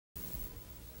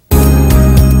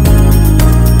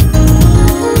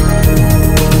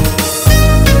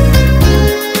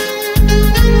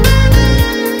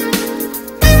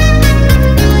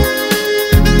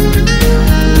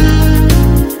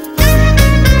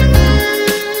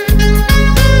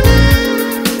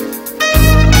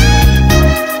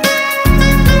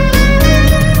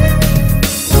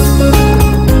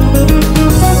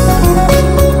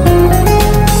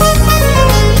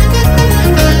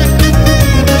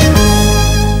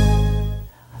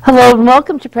and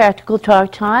welcome to Practical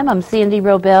Talk Time. I'm Sandy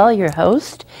Wrobel, your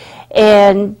host,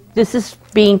 and this is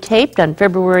being taped on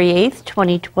February 8th,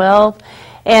 2012,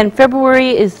 and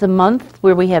February is the month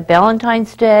where we have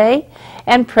Valentine's Day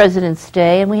and President's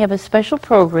Day, and we have a special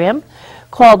program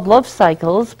called Love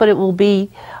Cycles, but it will be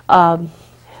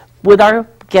with our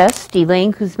guest,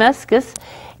 Elaine Kuzmeskus,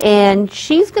 and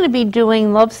she's going to be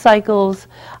doing love cycles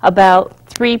about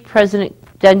 3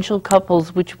 presidential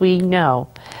couples which we know.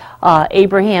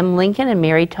 Abraham Lincoln and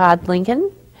Mary Todd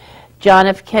Lincoln, John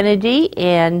F. Kennedy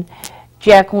and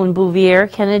Jacqueline Bouvier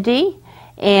Kennedy,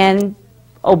 and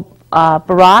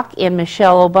Barack and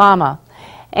Michelle Obama.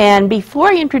 And before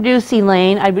I introduce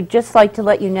Elaine, I would just like to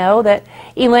let you know that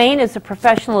Elaine is a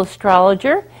professional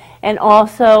astrologer and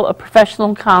also a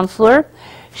professional counselor.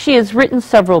 She has written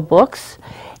several books,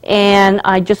 and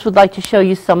I just would like to show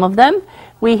you some of them.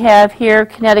 We have here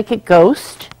Connecticut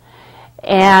Ghost,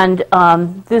 and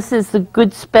this is the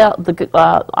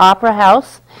Opera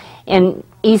House in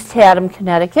East Haddam,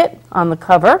 Connecticut, on the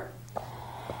cover.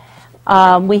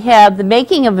 We have The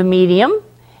Making of a Medium,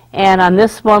 and on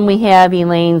this one we have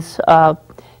Elaine's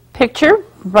picture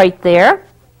right there.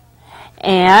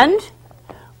 And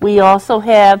we also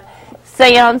have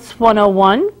Seance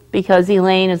 101, because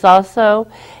Elaine is also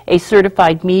a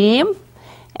certified medium,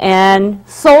 and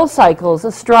Soul Cycles,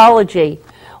 Astrology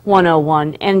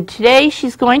 101. And today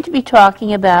she's going to be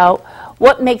talking about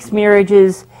what makes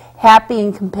marriages happy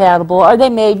and compatible. Are they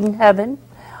made in heaven?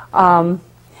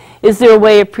 Is there a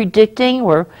way of predicting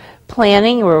or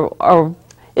planning, or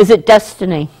is it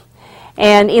destiny?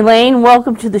 And Elaine,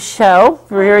 welcome to the show.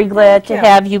 We're very glad to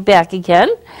have you back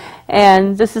again.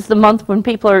 And this is the month when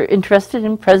people are interested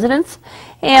in presidents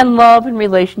and love and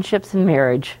relationships and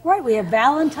marriage. Right, we have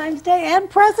Valentine's Day and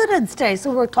President's Day,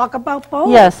 so we'll talk about both.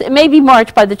 Yes, it may be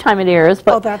March by the time it airs,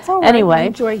 but that's all right. Anyway. I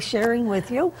enjoy sharing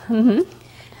with you. Mm-hmm.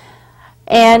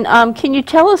 And can you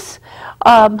tell us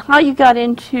how you got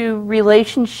into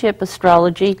relationship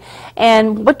astrology,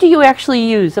 and what do you actually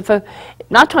use?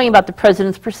 Not talking about the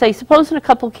presidents per se, supposing a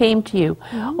couple came to you,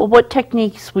 well, what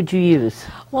techniques would you use?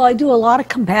 Well, I do a lot of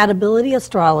compatibility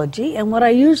astrology, and what I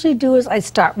usually do is I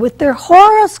start with their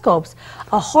horoscopes.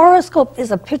 A horoscope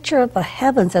is a picture of the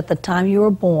heavens at the time you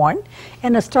were born.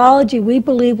 In astrology, we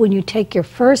believe when you take your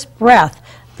first breath,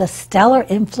 the stellar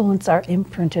influence are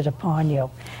imprinted upon you.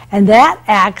 And that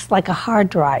acts like a hard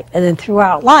drive. And then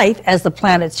throughout life, as the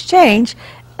planets change,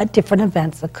 different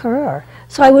events occur.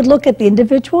 So I would look at the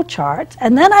individual charts,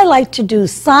 and then I like to do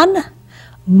Sun,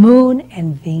 Moon,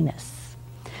 and Venus.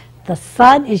 The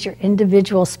Sun is your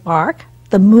individual spark,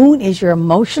 the Moon is your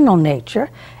emotional nature,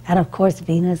 and of course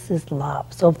Venus is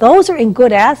love. So if those are in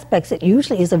good aspects, it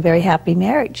usually is a very happy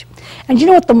marriage. And you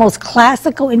know what the most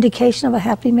classical indication of a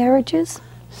happy marriage is?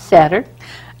 Saturn?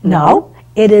 No,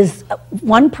 it is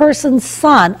one person's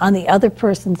Sun on the other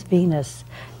person's Venus.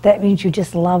 That means you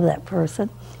just love that person.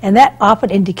 And that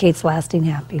often indicates lasting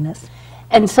happiness.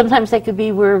 And sometimes that could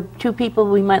be where 2 people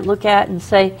we might look at and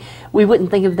say, we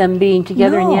wouldn't think of them being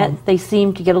together, and yet they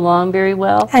seem to get along very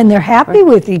well. And they're happy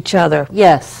with each other.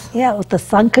 Yes. Yeah, with the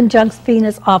Sun conjunct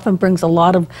Venus often brings a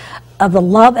lot of the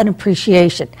love and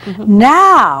appreciation. Mm-hmm.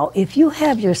 Now, if you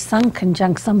have your Sun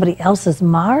conjunct somebody else's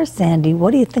Mars, Sandy, what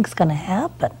do you think's going to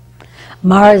happen?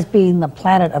 Mars being the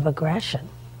planet of aggression.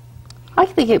 I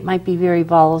think it might be very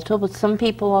volatile, but some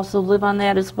people also live on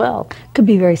that as well. Could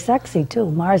be very sexy,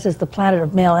 too. Mars is the planet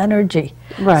of male energy.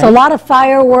 Right. So a lot of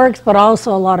fireworks, but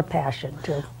also a lot of passion,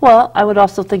 too. Well, I would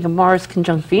also think of Mars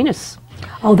conjunct Venus.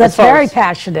 Oh, that's very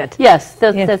passionate. Yes,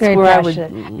 that's very where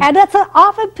passionate. I would... And that's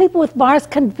often people with Mars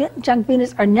conjunct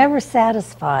Venus are never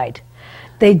satisfied.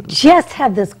 They just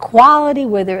have this quality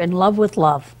where they're in love with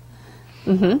love.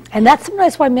 Mm-hmm. And that's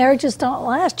sometimes why marriages don't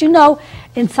last. You know,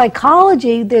 in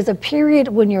psychology, there's a period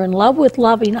when you're in love with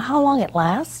love. You know how long it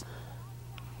lasts?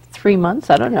 3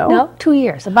 months? I don't know. No, 2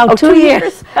 years. About 2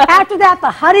 years. After that, the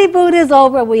honeymoon is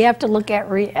over. We have to look at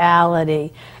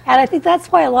reality. And I think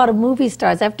that's why a lot of movie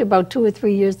stars, after about 2 or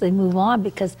 3 years, they move on,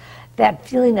 because that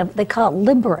feeling of, they call it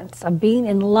limerence, of being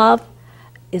in love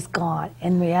is gone,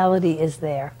 and reality is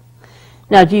there.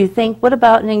 Now, do you think, what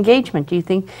about an engagement? Do you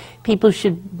think people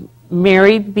should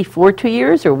marry before 2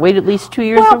 years, or wait at least 2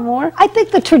 years or more? I think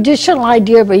the traditional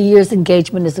idea of a year's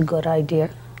engagement is a good idea.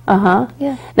 Uh-huh.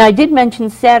 Yeah. Now, I did mention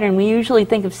Saturn. We usually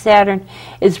think of Saturn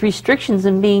as restrictions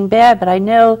and being bad, but I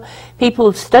know people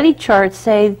who've studied charts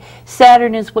say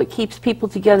Saturn is what keeps people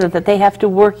together, that they have to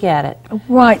work at it.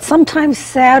 Right. Sometimes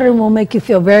Saturn will make you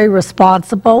feel very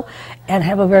responsible and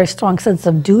have a very strong sense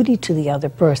of duty to the other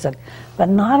person, but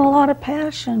not a lot of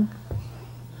passion.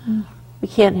 We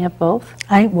can't have both?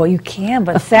 Well, you can,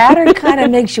 but Saturn kind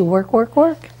of makes you work, work,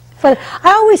 work. But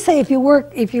I always say if you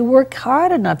work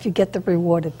hard enough, you get the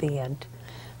reward at the end.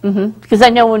 Because I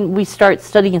know when we start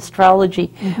studying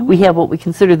astrology, we have what we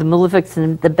consider the malefics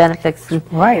and the benefics. And,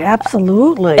 Right,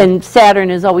 absolutely. and Saturn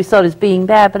is always thought as being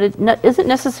bad, but it isn't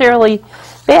necessarily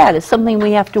bad. It's something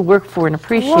we have to work for and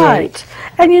appreciate. Right.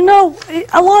 And you know,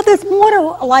 there's more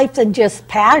to life than just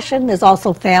passion. There's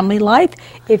also family life.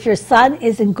 If your sun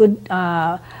is in good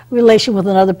relation with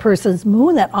another person's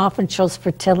moon, that often shows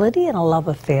fertility and a love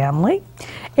of family.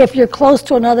 If you're close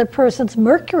to another person's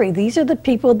Mercury, these are the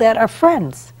people that are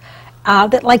friends,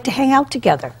 that like to hang out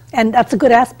together. And that's a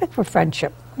good aspect for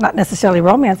friendship. Not necessarily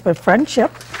romance, but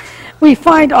friendship. We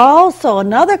find also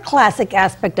another classic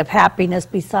aspect of happiness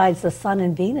besides the sun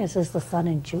and Venus is the sun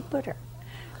and Jupiter.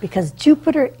 Because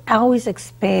Jupiter always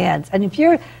expands. And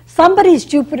if somebody's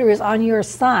Jupiter is on your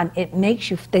sun, they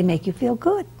make you feel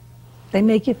good. They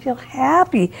make you feel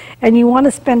happy, and you want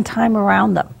to spend time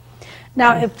around them.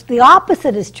 Now, if the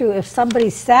opposite is true, if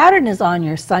somebody's Saturn is on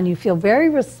your sun, you feel very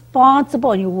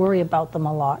responsible and you worry about them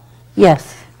a lot.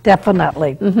 Yes.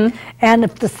 Definitely. And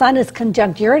if the sun is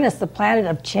conjunct Uranus, the planet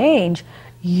of change,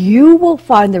 you will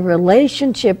find the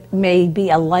relationship may be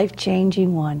a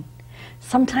life-changing one.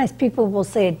 Sometimes people will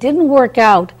say, it didn't work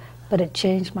out, but it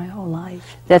changed my whole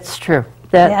life. That's true.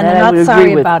 And I'm not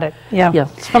sorry about it. Yeah.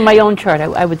 From my own chart,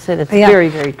 I would say that's very,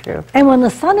 very true. And when the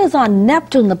sun is on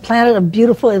Neptune, the planet of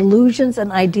beautiful illusions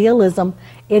and idealism,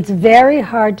 it's very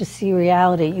hard to see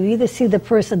reality. You either see the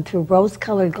person through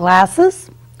rose-colored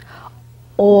glasses,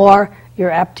 or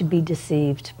you're apt to be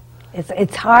deceived.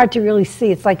 It's hard to really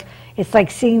see. It's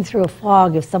like seeing through a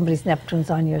fog if somebody's Neptune's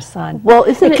on your sun. Well,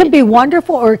 it can be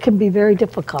wonderful or it can be very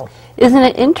difficult. Isn't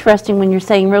it interesting when you're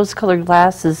saying rose-colored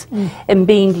glasses and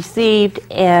being deceived,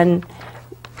 and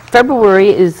February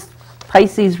is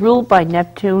Pisces ruled by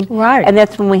Neptune. Right. And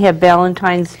that's when we have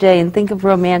Valentine's Day, and think of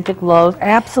romantic love.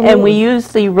 Absolutely. And we use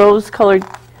the rose-colored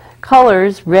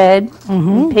colors, red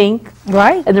and pink,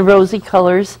 right, and the rosy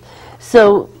colors.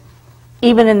 So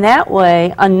even in that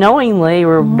way, unknowingly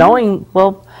or knowing,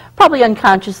 well, probably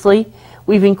unconsciously,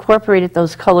 we've incorporated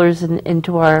those colors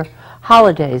into our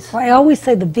holidays. Well, I always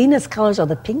say the Venus colors are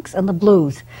the pinks and the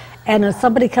blues. And if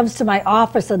somebody comes to my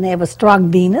office and they have a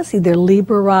strong Venus, either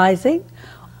Libra rising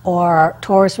or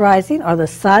Taurus rising, or the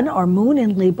sun or moon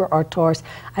in Libra or Taurus,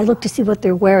 I look to see what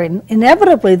they're wearing.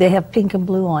 Inevitably, they have pink and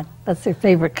blue on. That's their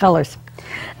favorite colors.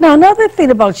 Now, another thing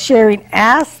about sharing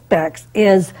aspects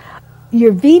is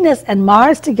your Venus and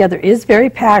Mars together is very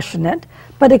passionate,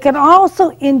 but it can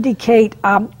also indicate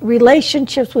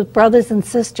relationships with brothers and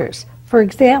sisters. For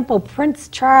example, Prince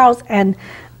Charles and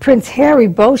Prince Harry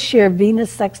both share Venus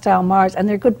sextile Mars, and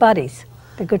they're good buddies.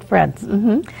 They're good friends.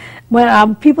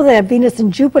 When people that have Venus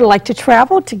and Jupiter like to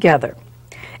travel together.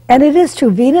 And it is true,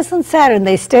 Venus and Saturn,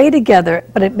 they stay together,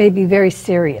 but it may be very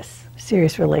serious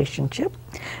relationship.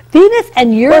 Venus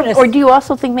and Uranus. Or do you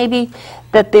also think maybe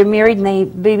that they're married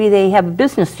and maybe they have a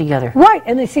business together? Right,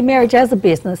 and they see marriage as a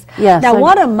business. Yes. Now,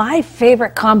 one of my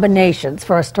favorite combinations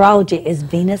for astrology is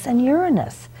Venus and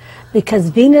Uranus, because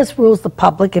Venus rules the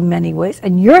public in many ways,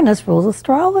 and Uranus rules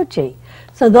astrology.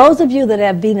 So those of you that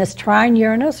have Venus trine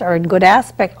Uranus or in good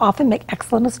aspect often make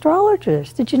excellent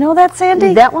astrologers. Did you know that,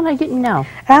 Sandy? That one I didn't know.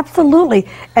 Absolutely.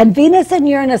 And Venus and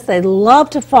Uranus, they love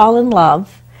to fall in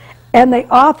love, and they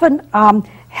often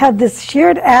have this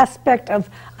shared aspect of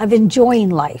enjoying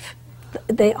life.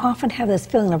 They often have this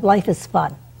feeling of life is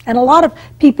fun. And a lot of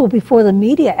people before the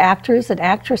media, actors and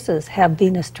actresses, have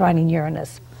Venus trining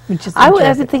Uranus, which is I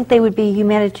would think they would be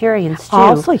humanitarians, too.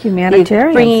 Also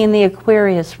humanitarians. Bringing in the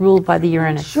Aquarius ruled by the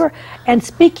Uranus. Sure. And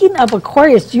speaking of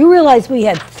Aquarius, do you realize we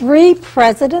had 3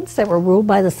 presidents that were ruled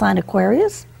by the sign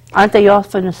Aquarius? Aren't they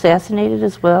often assassinated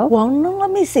as well? Well, no, let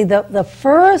me see. The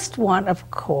first one, of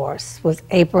course, was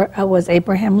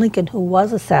Abraham Lincoln, who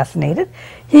was assassinated.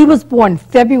 He was born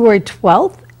February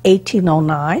 12th,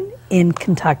 1809, in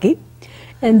Kentucky.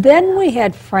 And then we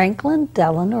had Franklin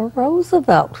Delano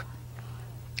Roosevelt.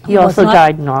 He also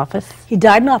died in office. He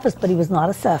died in office, but he was not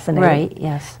assassinated. Right,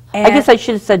 yes. I guess I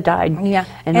should have said died in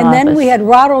office. And then we had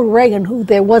Ronald Reagan, who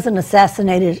there was an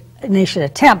assassination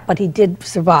attempt, but he did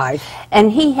survive.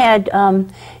 And he had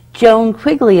Joan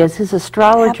Quigley as his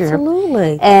astrologer.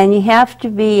 Absolutely. And you have to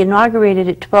be inaugurated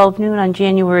at 12 noon on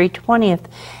January 20th.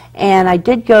 And I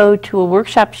did go to a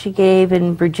workshop she gave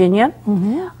in Virginia.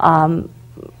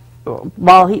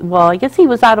 Well, I guess he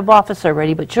was out of office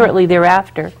already, but shortly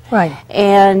thereafter. Right.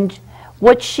 And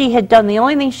what she had done, the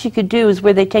only thing she could do is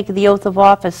where they take the oath of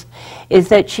office, is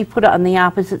that she put it on the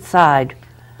opposite side.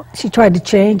 She tried to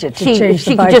change it, She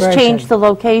could just change the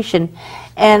location.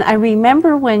 And I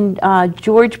remember when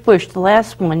George Bush, the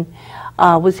last one,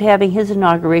 was having his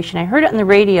inauguration. I heard it on the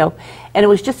radio, and it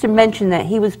was just a mention that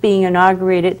he was being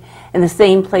inaugurated in the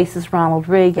same place as Ronald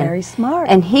Reagan. Very smart.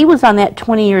 And he was on that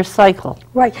 20-year cycle.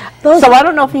 Right. So I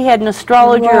don't know if he had an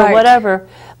astrologer Right. or whatever,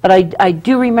 but I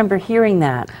do remember hearing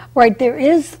that. Right. There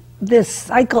is this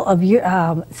cycle of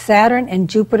Saturn and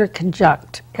Jupiter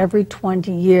conjunct every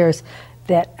 20 years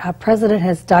that a president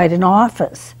has died in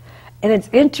office. And it's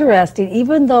interesting,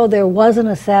 even though there was an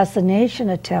assassination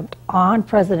attempt on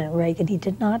President Reagan, he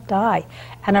did not die.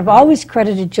 And I've always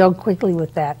credited Joan Quigley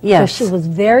with that. Yes. So she was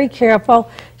very careful.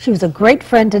 She was a great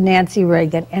friend to Nancy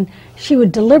Reagan, and she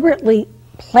would deliberately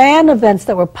plan events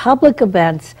that were public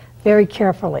events very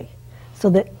carefully,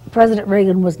 so that President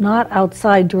Reagan was not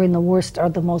outside during the worst or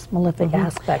the most malefic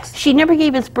aspects. She never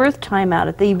gave his birth time out.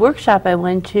 At the workshop I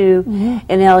went to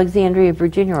in Alexandria,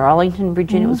 Virginia, or Arlington,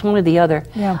 Virginia, it was one or the other.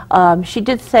 Yeah. She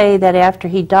did say that after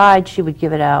he died, she would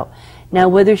give it out. Now,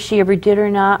 whether she ever did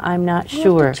or not, I'm not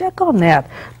sure. Have to check on that.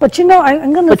 But you know,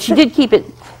 I'm going to. But she did keep it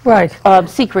right.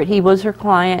 Secret. He was her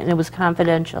client, and it was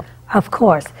confidential. Of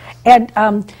course. And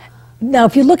now,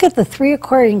 if you look at the 3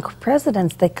 Aquarian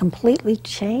presidents, they completely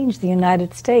changed the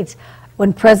United States.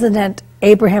 When President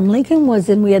Abraham Lincoln was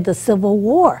in, we had the Civil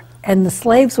War, and the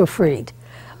slaves were freed.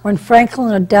 When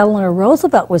Franklin Delano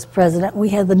Roosevelt was president, we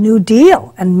had the New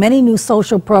Deal and many new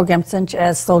social programs, such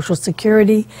as Social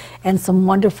Security and some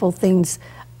wonderful things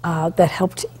that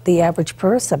helped the average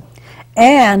person.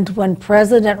 And when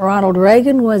President Ronald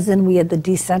Reagan was in, we had the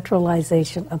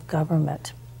decentralization of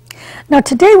government. Now,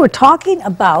 today we're talking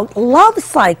about love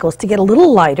cycles to get a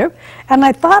little lighter, and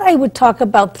I thought I would talk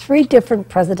about 3 different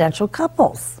presidential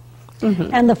couples.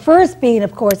 And the first being,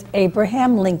 of course,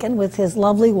 Abraham Lincoln with his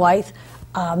lovely wife,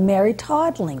 Mary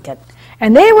Todd Lincoln.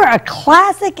 And they were a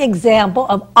classic example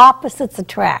of opposites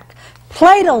attract.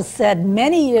 Plato said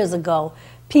many years ago,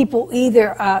 people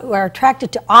either are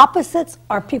attracted to opposites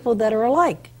or people that are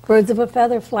alike. Birds of a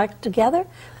feather flock together,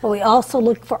 but we also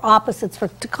look for opposites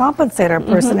to compensate our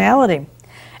personality.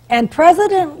 And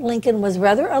President Lincoln was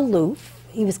rather aloof.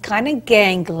 He was kind of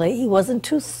gangly. He wasn't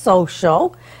too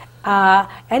social.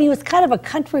 And he was kind of a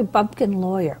country bumpkin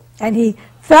lawyer. And he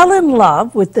fell in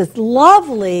love with this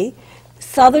lovely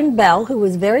Southern belle who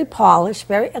was very polished,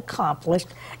 very accomplished,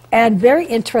 and very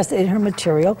interested in her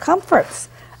material comforts.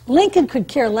 Lincoln could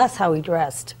care less how he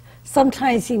dressed.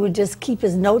 Sometimes he would just keep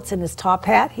his notes in his top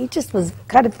hat. He just was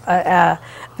kind of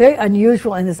very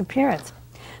unusual in his appearance.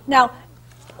 Now,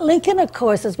 Lincoln, of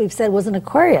course, as we've said, was an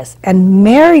Aquarius, and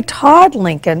Mary Todd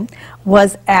Lincoln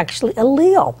was actually a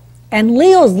Leo. And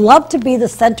Leos love to be the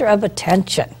center of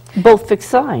attention. Both fixed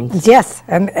signs. Yes,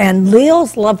 and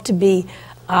Leos love to be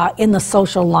in the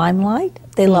social limelight.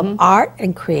 They love art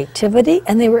and creativity,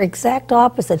 and they were exact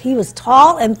opposite. He was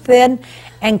tall and thin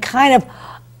and kind of,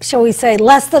 shall we say,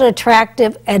 less than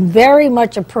attractive, and very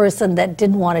much a person that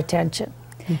didn't want attention.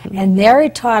 And Mary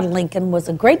Todd Lincoln was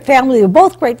a great family. They were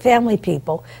both great family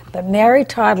people, but Mary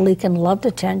Todd Lincoln loved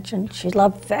attention. She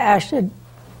loved fashion.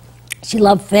 She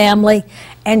loved family,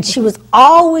 and she was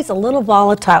always a little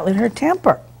volatile in her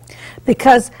temper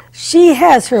because she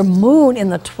has her moon in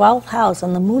the 12th house,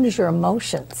 and the moon is your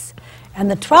emotions. And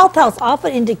the 12th house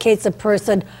often indicates a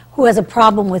person who has a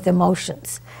problem with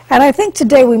emotions. And I think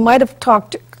today we might have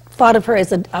thought of her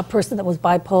as a person that was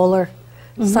bipolar,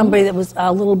 somebody that was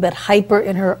a little bit hyper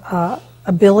in her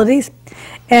abilities.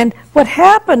 And what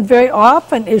happened very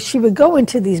often is she would go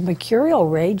into these mercurial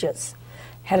rages,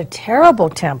 had a terrible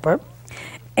temper,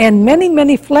 and many,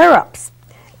 many flare-ups.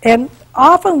 And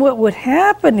often what would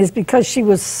happen is because she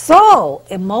was so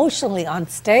emotionally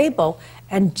unstable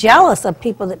and jealous of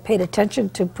people that paid attention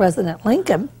to President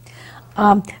Lincoln,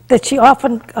 that she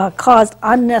often caused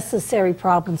unnecessary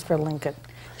problems for Lincoln.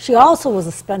 She also was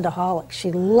a spendaholic.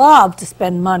 She loved to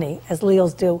spend money, as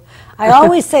Leos do. I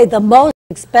always say the most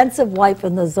expensive wife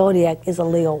in the zodiac is a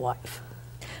Leo wife.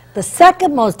 The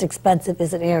second most expensive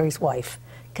is an Aries wife,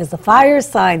 because the fire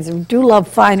signs do love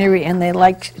finery and they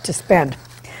like to spend.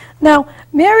 Now,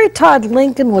 Mary Todd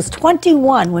Lincoln was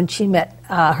 21 when she met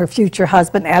her future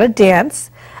husband at a dance,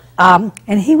 and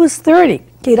he was 30.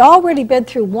 He'd already been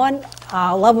through one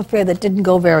love affair that didn't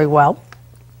go very well.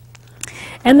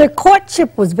 And their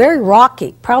courtship was very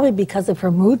rocky, probably because of her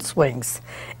mood swings.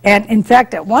 And in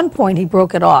fact, at one point, he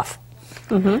broke it off.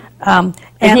 And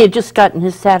he had just gotten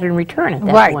his Saturn return at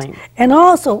that point. And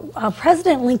also,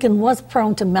 President Lincoln was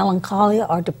prone to melancholia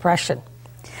or depression,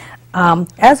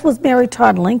 as was Mary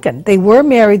Todd Lincoln. They were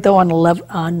married, though,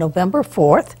 on November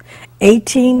 4th,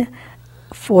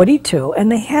 1842,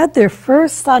 and they had their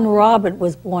first son, Robert,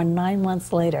 was born 9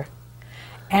 months later.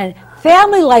 And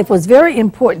family life was very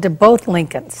important to both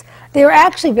Lincolns. They were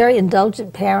actually very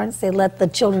indulgent parents. They let the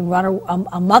children run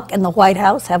amok in the White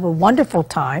House, have a wonderful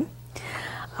time.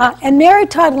 And Mary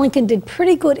Todd Lincoln did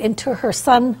pretty good until her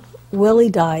son Willie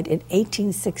died in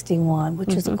 1861,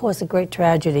 which is, of course, a great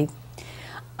tragedy.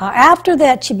 After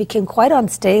that, she became quite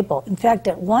unstable. In fact,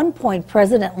 at one point,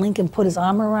 President Lincoln put his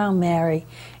arm around Mary,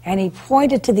 and he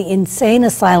pointed to the insane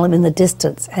asylum in the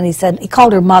distance, and he said, he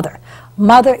called her Mother.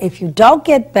 Mother, if you don't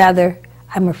get better,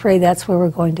 I'm afraid that's where we're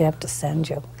going to have to send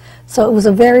you. So it was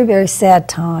a very, very sad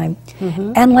time.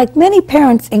 And like many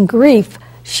parents in grief,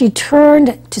 she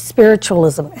turned to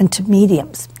spiritualism and to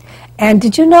mediums. And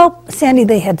did you know, Sandy,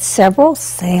 they had several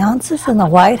seances in the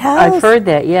White House? I've heard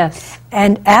that, yes.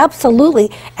 And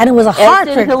absolutely, and it was a As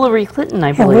Hartford. did Hillary Clinton,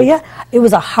 I believe. Yeah, it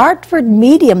was a Hartford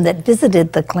medium that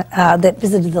visited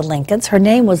the Lincolns. Her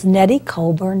name was Nettie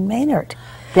Coburn Maynard.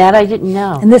 That I didn't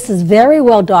know. And this is very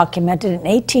well documented. In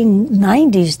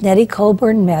 1890s, Nettie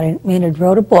Coburn Maynard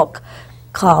wrote a book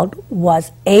called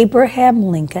Was Abraham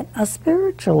Lincoln a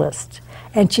Spiritualist?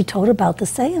 And she told about the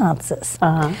seances.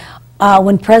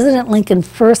 When President Lincoln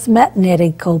first met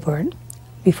Nettie Coburn,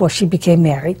 before she became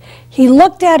married, he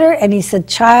looked at her and he said,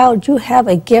 "Child, you have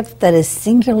a gift that is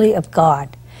singularly of God."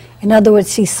 In other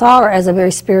words, he saw her as a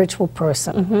very spiritual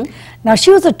person. Now,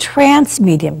 she was a trance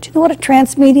medium. Do you know what a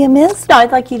trance medium is? No,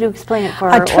 I'd like you to explain it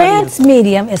for our A trance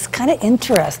medium is kind of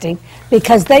interesting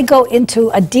because they go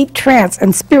into a deep trance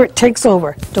and spirit takes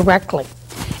over directly.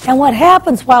 And what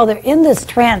happens while they're in this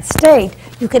trance state,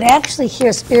 you can actually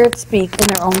hear spirits speak in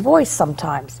their own voice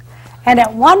sometimes. And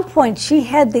at one point, she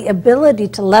had the ability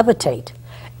to levitate.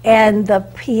 And the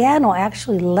piano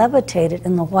actually levitated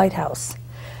in the White House,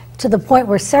 to the point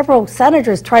where several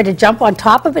senators tried to jump on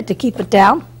top of it to keep it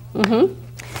down.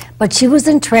 But she was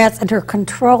in trance, and her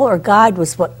control or guide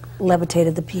was what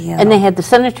levitated the piano. And they had the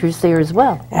senators there as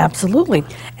well. Absolutely.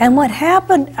 And what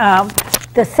happened,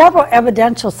 the several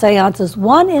evidential seances,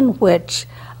 one in which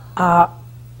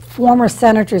former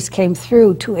senators came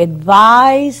through to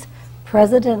advise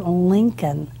President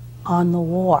Lincoln on the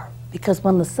war. Because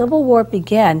when the Civil War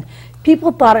began,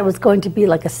 people thought it was going to be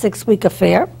like a 6-week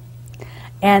affair.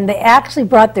 And they actually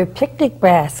brought their picnic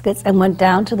baskets and went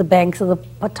down to the banks of the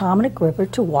Potomac River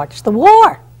to watch the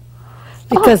war.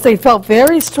 Because they felt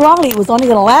very strongly it was only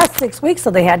going to last 6 weeks,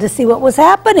 so they had to see what was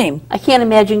happening. I can't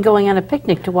imagine going on a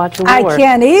picnic to watch a war. I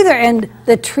can't either. And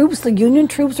the troops, the Union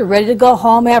troops, were ready to go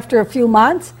home after a few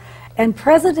months. And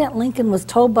President Lincoln was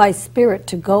told by Spirit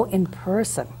to go in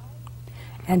person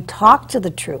and talk to the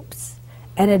troops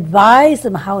and advise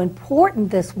them how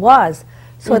important this was.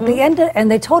 So at the end,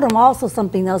 and they told him also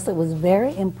something else that was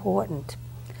very important,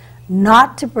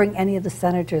 not to bring any of the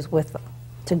senators with him,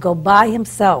 to go by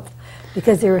himself,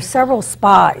 because there were several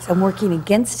spies and working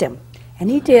against him. And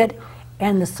he did,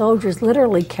 and the soldiers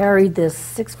literally carried this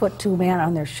 6'2" man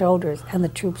on their shoulders, and the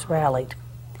troops rallied.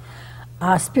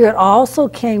 Spirit also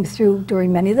came through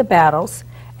during many of the battles,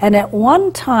 and at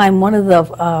one time, one of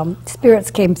the spirits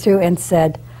came through and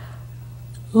said,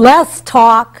 "Less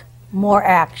talk, more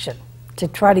action," to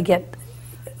try to get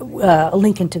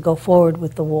Lincoln to go forward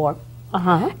with the war.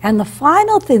 And the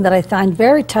final thing that I find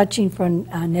very touching from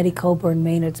Nettie Coburn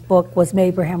Maynard's book, Was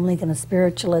Abraham Lincoln a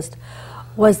Spiritualist,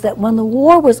 was that when the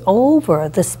war was over,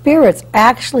 the spirits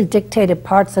actually dictated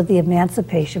parts of the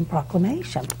Emancipation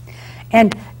Proclamation.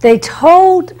 And they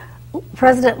told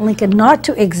President Lincoln not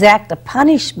to exact a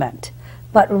punishment,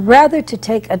 but rather to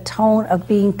take a tone of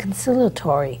being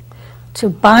conciliatory, to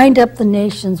bind up the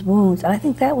nation's wounds. And I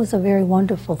think that was a very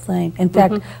wonderful thing. In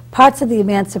fact, parts of the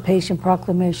Emancipation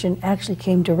Proclamation actually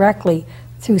came directly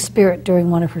through Spirit during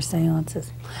one of her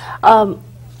seances.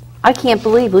 I can't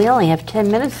believe we only have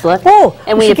 10 minutes left.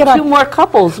 And we have two more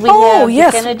couples. We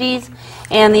have the Kennedys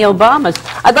and the Obamas.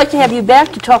 I'd like to have you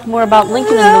back to talk more about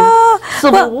Lincoln and the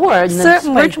Civil War and the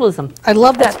spiritualism. I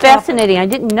love that. That's fascinating. I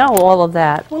didn't know all of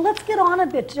that. Well, let's get on a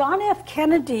bit. John F.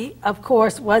 Kennedy, of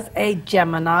course, was a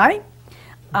Gemini.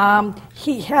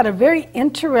 He had a very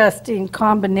interesting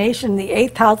combination, the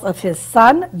 8th house of his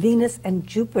sun, Venus, and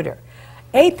Jupiter.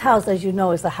 8th house, as you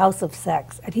know, is the house of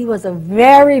sex. And he was a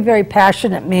very, very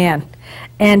passionate man.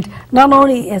 And not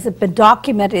only has it been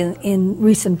documented in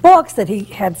recent books that he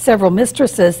had several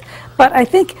mistresses, but I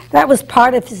think that was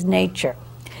part of his nature.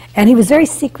 And he was very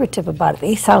secretive about it. The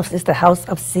 8th house is the house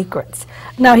of secrets.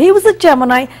 Now, he was a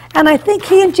Gemini, and I think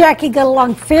he and Jackie got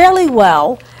along fairly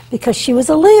well because she was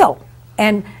a Leo.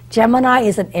 And Gemini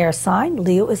is an air sign,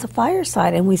 Leo is a fire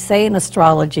sign, and we say in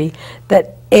astrology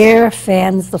that air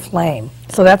fans the flame.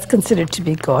 So that's considered to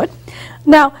be good.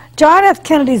 Now, John F.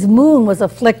 Kennedy's moon was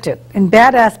afflicted in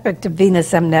bad aspect of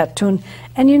Venus and Neptune,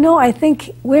 and you know, I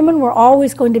think women were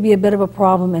always going to be a bit of a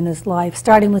problem in his life,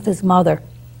 starting with his mother.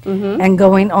 and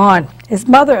going on. His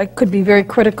mother could be very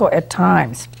critical at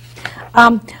times.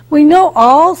 We know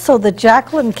also that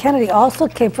Jacqueline Kennedy also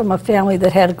came from a family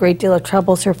that had a great deal of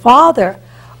troubles. Her father,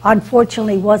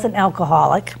 unfortunately, was an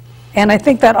alcoholic, and I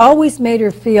think that always made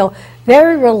her feel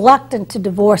very reluctant to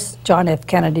divorce John F.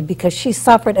 Kennedy because she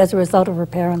suffered as a result of her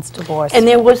parents' divorce. And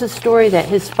there was a story that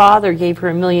his father gave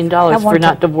her $1 million for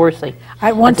not divorcing.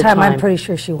 At one time, I'm pretty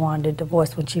sure she wanted a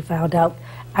divorce when she found out.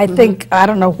 I think, I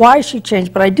don't know why she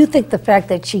changed, but I do think the fact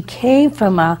that she came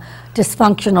from a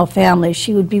dysfunctional family,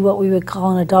 she would be what we would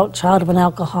call an adult child of an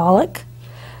alcoholic.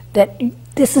 That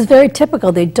this is very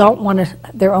typical. They don't want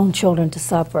their own children to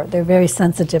suffer. They're very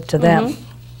sensitive to them.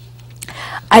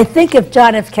 I think if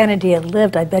John F. Kennedy had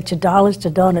lived, I bet you dollars to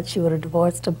donuts she would have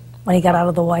divorced him when he got out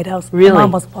of the White House. Really? I'm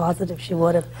almost positive she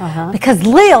would have. Because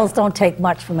Leos don't take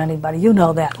much from anybody. You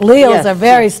know that. Leos are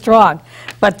very strong,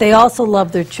 but they also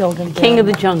love their children. King of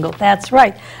the jungle. That's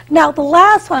right. Now, the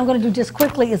last one I'm going to do just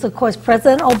quickly is, of course,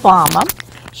 President Obama.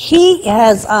 He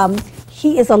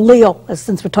is a Leo,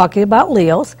 since we're talking about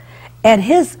Leos, and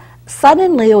his sun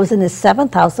in Leo is in his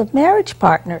 7th house of marriage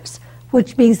partners,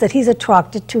 which means that he's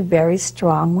attracted to very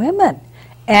strong women.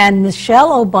 And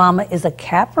Michelle Obama is a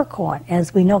Capricorn.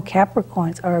 As we know,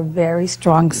 Capricorns are a very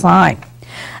strong sign.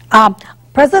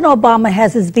 President Obama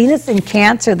has his Venus in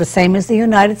Cancer, the same as the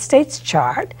United States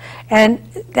chart, and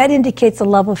that indicates a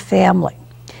love of family.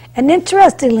 And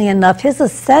interestingly enough, his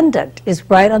ascendant is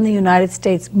right on the United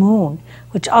States moon,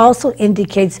 which also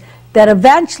indicates that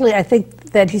eventually I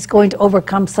think that he's going to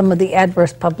overcome some of the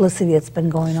adverse publicity that's been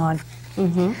going on.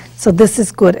 So this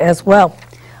is good as well.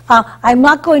 I'm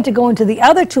not going to go into the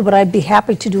other two, but I'd be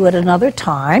happy to do it another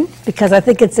time because I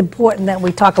think it's important that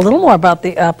we talk a little more about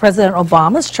the President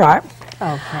Obama's chart.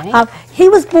 Okay. He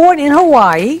was born in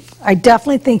Hawaii. I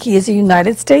definitely think he is a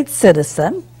United States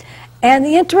citizen. And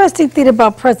the interesting thing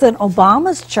about President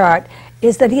Obama's chart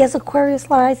is that he has Aquarius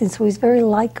rising, so he's very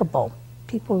likable.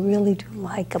 People really do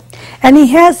like him. And he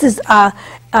has his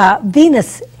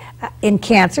Venus in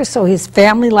Cancer, so his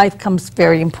family life comes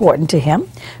very important to him.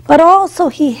 But also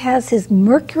he has his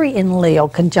Mercury in Leo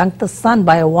conjunct the Sun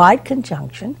by a wide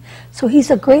conjunction, so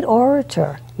he's a great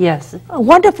orator. Yes. A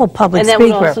wonderful public speaker.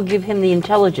 And that would also give him the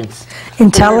intelligence.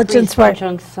 Intelligence, right.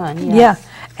 Conjunct Sun, yes.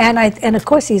 Yeah, and of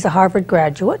course he's a Harvard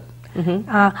graduate.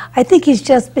 I think he's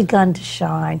just begun to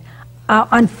shine.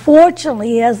 Unfortunately,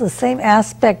 he has the same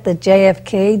aspect that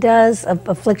JFK does of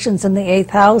afflictions in the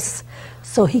 8th house.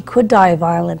 So he could die a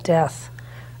violent death,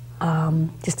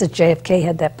 just as JFK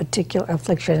had that particular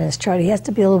affliction in his chart. He has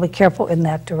to be a little bit careful in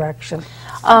that direction.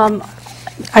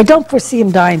 I don't foresee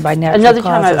him dying by natural Another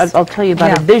causes. time I'll tell you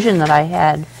about a vision that I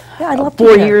had I'd love to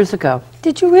 4 hear. years ago.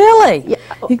 Did you really?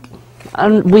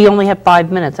 Yeah. We only have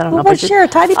 5 minutes. I don't know. Well, share a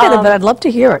tiny bit of it. I'd love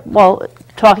to hear it. Well,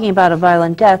 talking about a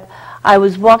violent death, I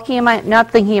was walking in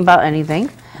not thinking about anything.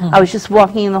 I was just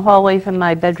walking in the hallway from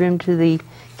my bedroom to the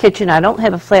kitchen. I don't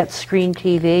have a flat screen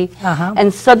TV.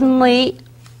 And suddenly,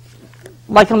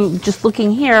 like I'm just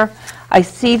looking here, I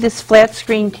see this flat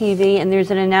screen TV and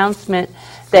there's an announcement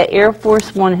that Air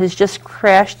Force One has just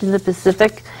crashed in the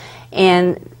Pacific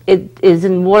and it is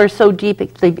in water so deep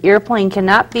the airplane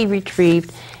cannot be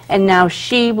retrieved and now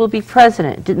she will be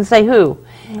president. It didn't say who.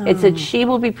 It said she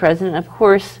will be president. Of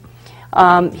course,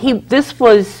 this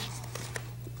was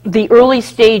the early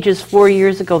stages 4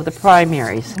 years ago of the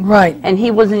primaries. Right. And he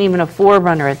wasn't even a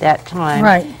forerunner at that time.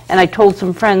 Right. And I told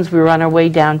some friends we were on our way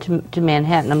down to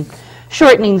Manhattan. I'm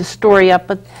shortening the story up,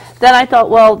 but then I thought,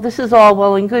 well, this is all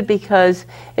well and good because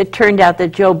it turned out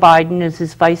that Joe Biden is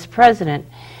his vice president.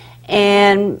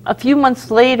 And a few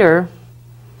months later,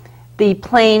 the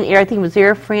plane, I think it was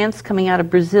Air France coming out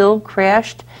of Brazil,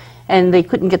 crashed, and they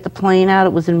couldn't get the plane out.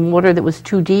 It was in water that was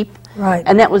too deep. Right.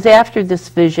 And that was after this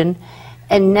vision.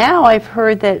 And now I've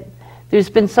heard that there's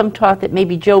been some talk that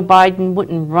maybe Joe Biden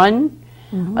wouldn't run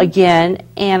again.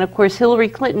 And of course, Hillary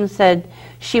Clinton said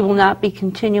she will not be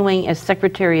continuing as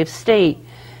Secretary of State.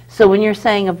 So when you're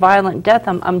saying a violent death,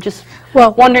 I'm just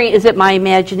wondering, is it my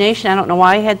imagination? I don't know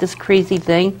why I had this crazy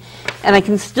thing. And I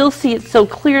can still see it so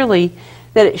clearly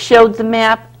that it showed the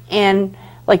map and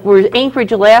like where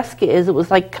Anchorage, Alaska is, it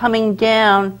was like coming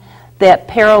down that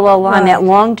parallel line, that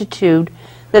longitude,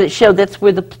 that it showed that's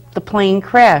where the plane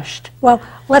crashed. Well,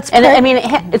 let's. And I mean,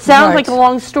 it sounds like a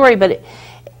long story, but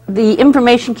the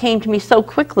information came to me so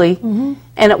quickly,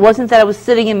 and it wasn't that I was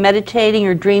sitting and meditating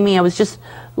or dreaming. I was just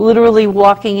literally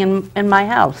walking in my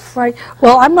house. Right.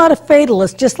 Well, I'm not a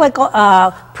fatalist. Just like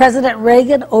President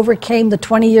Reagan overcame the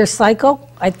 20-year cycle,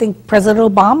 I think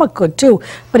President Obama could too.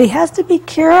 But he has to be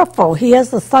careful. He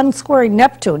has the sun squaring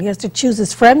Neptune. He has to choose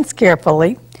his friends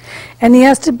carefully. And he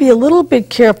has to be a little bit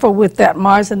careful with that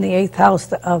Mars in the 8th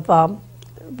house of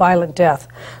violent death.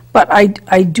 But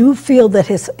I do feel that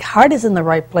his heart is in the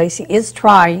right place. He is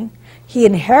trying. He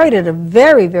inherited a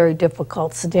very, very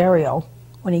difficult scenario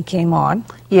when he came on.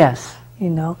 Yes. You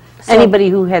know. So, anybody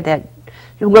who had that,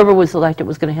 whoever was elected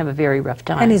was going to have a very rough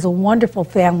time. and he's a wonderful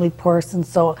family person,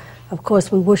 so of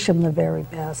course we wish him the very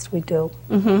best. We do.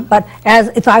 Mm-hmm. But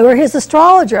if I were his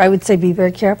astrologer, I would say be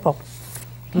very careful.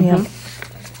 Mm-hmm. Yeah.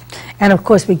 And of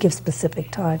course we give specific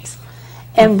times.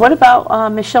 And what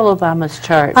about Michelle Obama's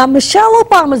chart? Michelle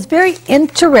Obama is very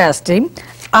interesting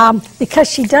because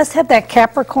she does have that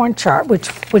Capricorn chart,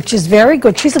 which is very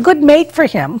good. She's a good mate for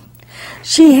him.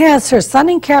 She has her sun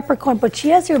in Capricorn, but she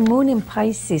has her moon in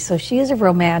Pisces, so she is a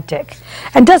romantic.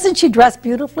 And doesn't she dress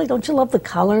beautifully? Don't you love the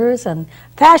colors? And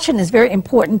fashion is very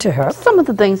important to her. Some of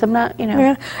the things I'm not, you know.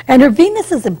 Yeah. And her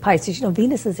Venus is in Pisces. You know,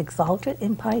 Venus is exalted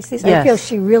in Pisces. Yes. I feel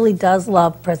she really does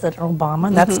love President Obama,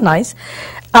 and that's nice.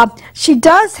 She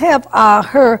does have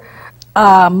her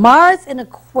Mars in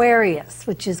Aquarius,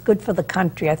 which is good for the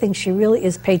country. I think she really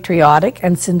is patriotic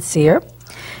and sincere.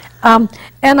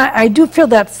 And I do feel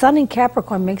that Sun in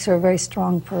Capricorn makes her a very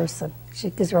strong person. She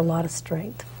gives her a lot of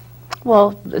strength.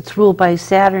 Well, it's ruled by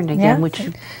Saturn again, which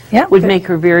would make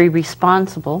her very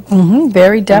responsible.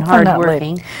 Very definitely.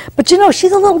 Hardworking. But you know,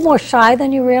 she's a little more shy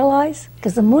than you realize,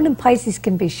 because the moon in Pisces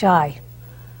can be shy.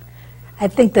 I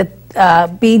think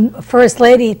that being First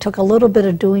Lady took a little bit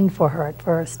of doing for her at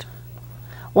first.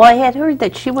 Well, I had heard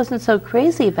that she wasn't so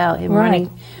crazy about him running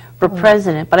for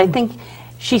president, but I think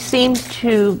she seems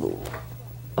to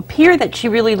appear that she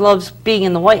really loves being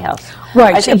in the White House.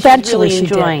 Right, I think eventually she's really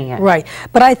she enjoying did. it. Right,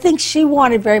 but I think she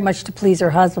wanted very much to please her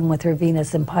husband with her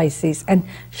Venus in Pisces, and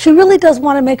she really does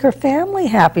want to make her family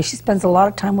happy. She spends a lot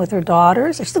of time with her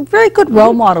daughters. She's a very good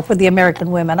role model for the American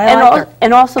women. I like her.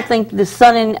 And also think the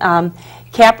Sun in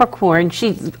Capricorn,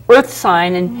 she's Earth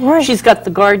sign, and she's got the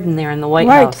garden there in the White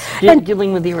House,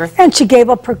 dealing with the Earth. And she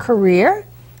gave up her career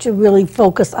to really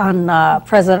focus on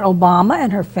President Obama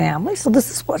and her family. So this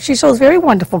is what she shows, very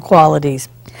wonderful qualities.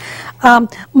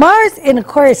 Mars in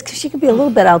Aquarius, she can be a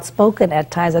little bit outspoken at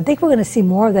times. I think we're going to see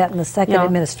more of that in the second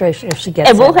administration if she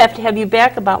gets And we'll have to have you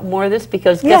back about more of this,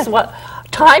 because guess what?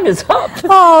 Time is up.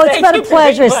 Oh, it's been a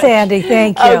pleasure, Sandy.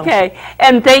 Thank you. Okay.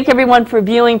 And thank everyone for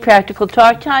viewing Practical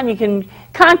Talk Time. You can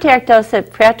contact us at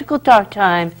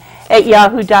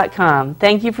practicaltalktime@yahoo.com.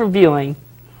 Thank you for viewing.